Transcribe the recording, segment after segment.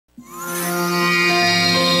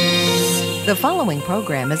The following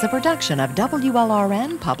program is a production of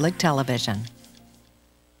WLRN Public Television.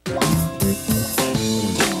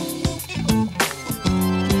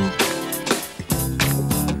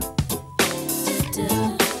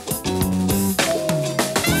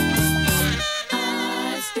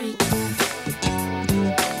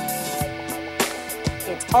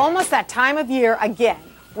 It's almost that time of year again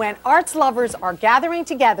when arts lovers are gathering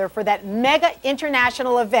together for that mega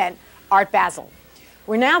international event, Art Basel.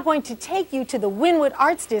 We're now going to take you to the Wynwood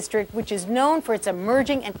Arts District, which is known for its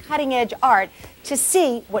emerging and cutting-edge art, to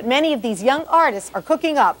see what many of these young artists are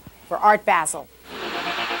cooking up for Art Basel.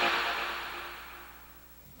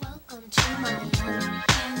 Welcome to Miami.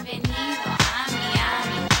 Bienvenido a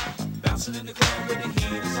Miami. Bouncing in the club when the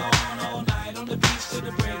heat is on, all night on the beach till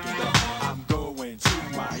the break of dawn. I'm going to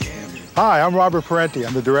Miami. Hi, I'm Robert Parenti.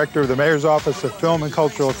 I'm the director of the Mayor's Office of Film and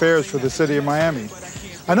Cultural Affairs for the City of Miami.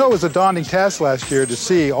 I know it was a daunting task last year to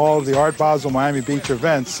see all of the Art Basel Miami Beach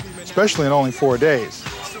events, especially in only 4 days.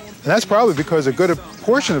 And that's probably because a good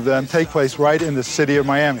portion of them take place right in the city of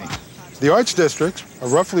Miami. The Arts Districts are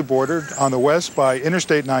roughly bordered on the west by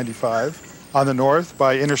Interstate 95, on the north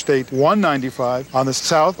by Interstate 195, on the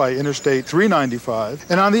south by Interstate 395,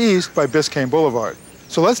 and on the east by Biscayne Boulevard.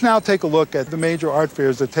 So let's now take a look at the major art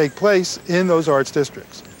fairs that take place in those arts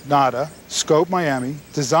districts. NADA, Scope Miami,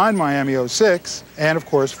 Design Miami 06, and of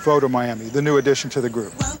course Photo Miami, the new addition to the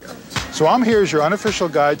group. So I'm here as your unofficial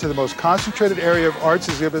guide to the most concentrated area of arts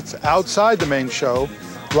exhibits outside the main show,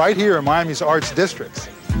 right here in Miami's arts districts.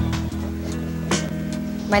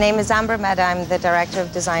 My name is Amber Mehta. I'm the director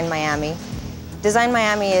of Design Miami. Design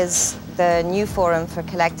Miami is the new forum for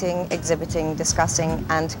collecting, exhibiting, discussing,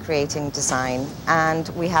 and creating design. And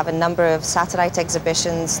we have a number of satellite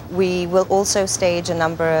exhibitions. We will also stage a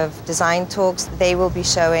number of design talks. They will be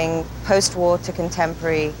showing post-war to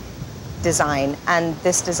contemporary design, and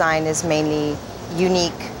this design is mainly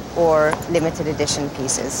unique or limited edition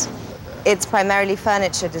pieces. It's primarily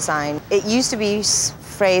furniture design. It used to be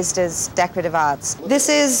phrased as decorative arts. This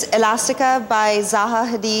is Elastica by Zaha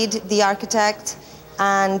Hadid, the architect,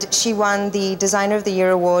 and she won the Designer of the Year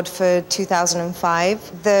award for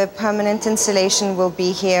 2005. The permanent installation will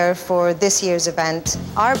be here for this year's event.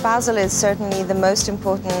 Art Basel is certainly the most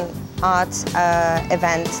important art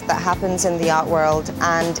event that happens in the art world,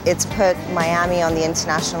 and it's put Miami on the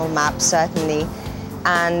international map, certainly.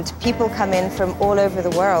 And people come in from all over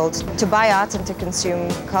the world to buy art and to consume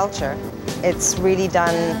culture. It's really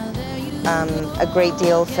done a great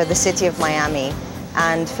deal for the city of Miami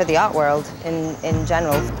and for the art world in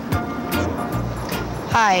general.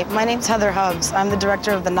 Hi, my name's Heather Hubbs. I'm the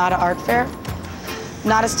director of the NADA Art Fair.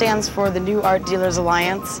 NADA stands for the New Art Dealers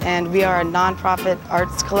Alliance, and we are a nonprofit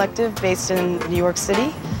arts collective based in New York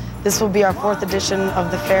City. This will be our 4th edition of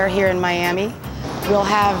the fair here in Miami. We'll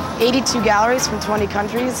have 82 galleries from 20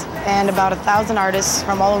 countries and about 1,000 artists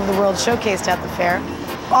from all over the world showcased at the fair.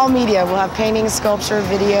 All media. We'll have paintings, sculpture,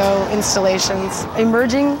 video, installations,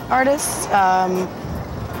 emerging artists,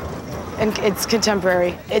 and it's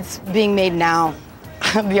contemporary. It's being made now.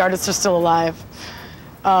 The artists are still alive.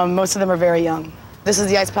 Most of them are very young. This is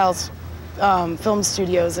the Ice Palace Film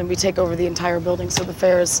Studios, and we take over the entire building, so the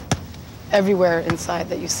fair is everywhere inside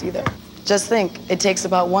that you see there. Just think, it takes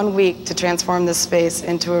about 1 week to transform this space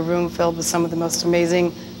into a room filled with some of the most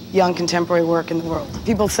amazing young contemporary work in the world.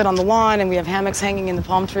 People sit on the lawn, and we have hammocks hanging in the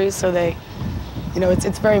palm trees, so they, you know,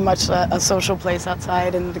 it's very much a social place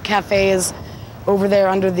outside, and the cafe is over there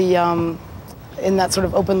under the, in that sort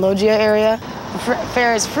of open loggia area. The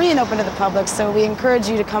fair is free and open to the public, so we encourage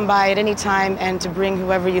you to come by at any time and to bring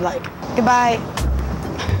whoever you like. Goodbye.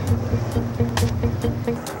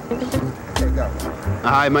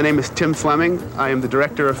 Hi, my name is Tim Fleming. I am the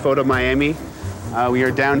director of Photo Miami. We are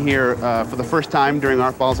down here for the first time during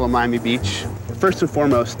Art Basel Miami Beach. First and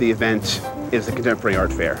foremost, the event is a contemporary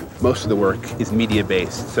art fair. Most of the work is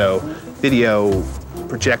media-based, so video,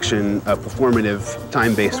 projection, performative,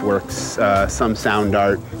 time-based works, some sound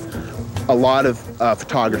art, a lot of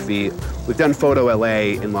photography. We've done Photo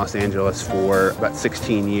LA in Los Angeles for about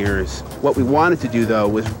 16 years. What we wanted to do, though,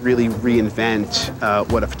 was really reinvent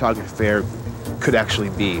what a photography fair could actually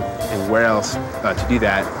be, and where else to do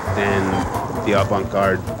that than the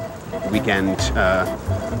avant-garde weekend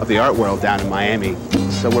of the art world down in Miami.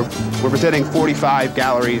 So we're presenting 45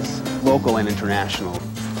 galleries, local and international.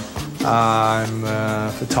 I'm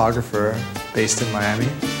a photographer based in Miami,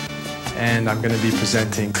 and I'm going to be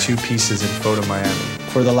presenting 2 pieces in Photo Miami.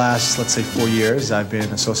 For the last, let's say, 4 years, I've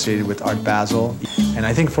been associated with Art Basel, and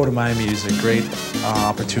I think Photo Miami is a great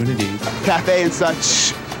opportunity. Cafe and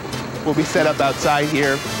such will be set up outside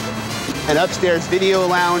here. An upstairs video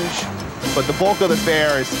lounge, but the bulk of the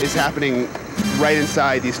fair is happening right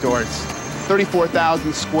inside these doors.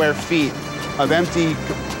 34,000 square feet of empty,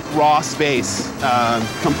 raw space,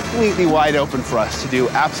 completely wide open for us to do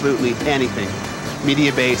absolutely anything,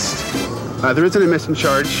 media-based. There is an admission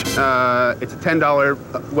charge. It's a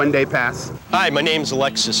 $10 one-day pass. Hi, my name is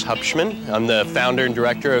Alexis Hupschman. I'm the founder and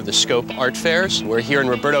director of the Scope Art Fairs. We're here in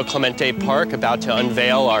Roberto Clemente Park about to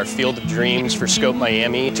unveil our Field of Dreams for Scope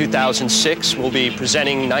Miami 2006. We'll be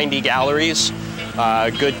presenting 90 galleries,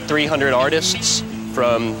 a good 300 artists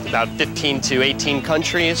from about 15 to 18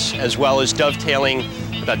 countries, as well as dovetailing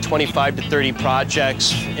about 25 to 30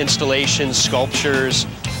 projects, installations, sculptures,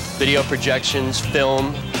 video projections,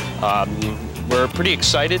 film. We're pretty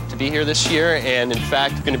excited to be here this year, and in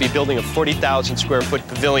fact, we're going to be building a 40,000 square foot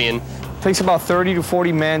pavilion. It takes about 30 to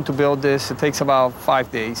 40 men to build this. It takes about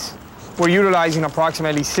 5 days. We're utilizing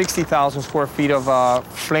approximately 60,000 square feet of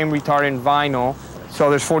flame retardant vinyl, so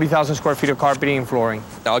there's 40,000 square feet of carpeting and flooring.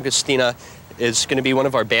 Augustina is going to be one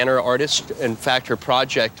of our banner artists. In fact, her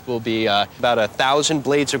project will be about 1,000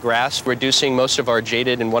 blades of grass, reducing most of our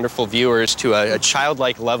jaded and wonderful viewers to a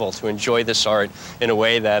childlike level to enjoy this art in a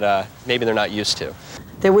way that maybe they're not used to.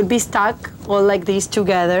 They would be stuck all like these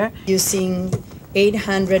together. Using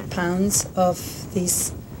 800 pounds of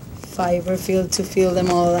this fiber field to fill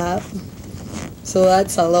them all up. So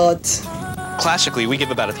that's a lot. Classically, we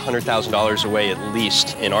give about $100,000 away at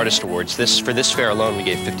least in artist awards. For this fair alone, we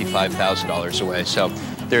gave $55,000 away. So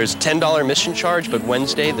there's $10 admission charge, but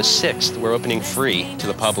Wednesday the 6th, we're opening free to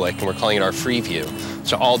the public, and we're calling it our free view.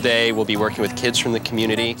 So all day, we'll be working with kids from the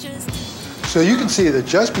community. So you can see that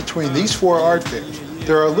just between these 4 art fairs,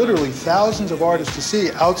 there are literally thousands of artists to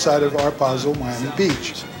see outside of Art Basel Miami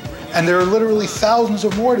Beach. And there are literally thousands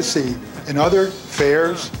of more to see in other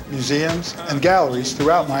fairs, museums, and galleries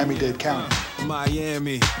throughout Miami-Dade County.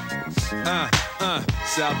 Miami,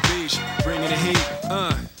 South Beach, bringing the heat,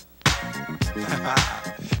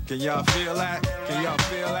 Can y'all feel that? Can y'all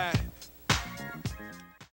feel that?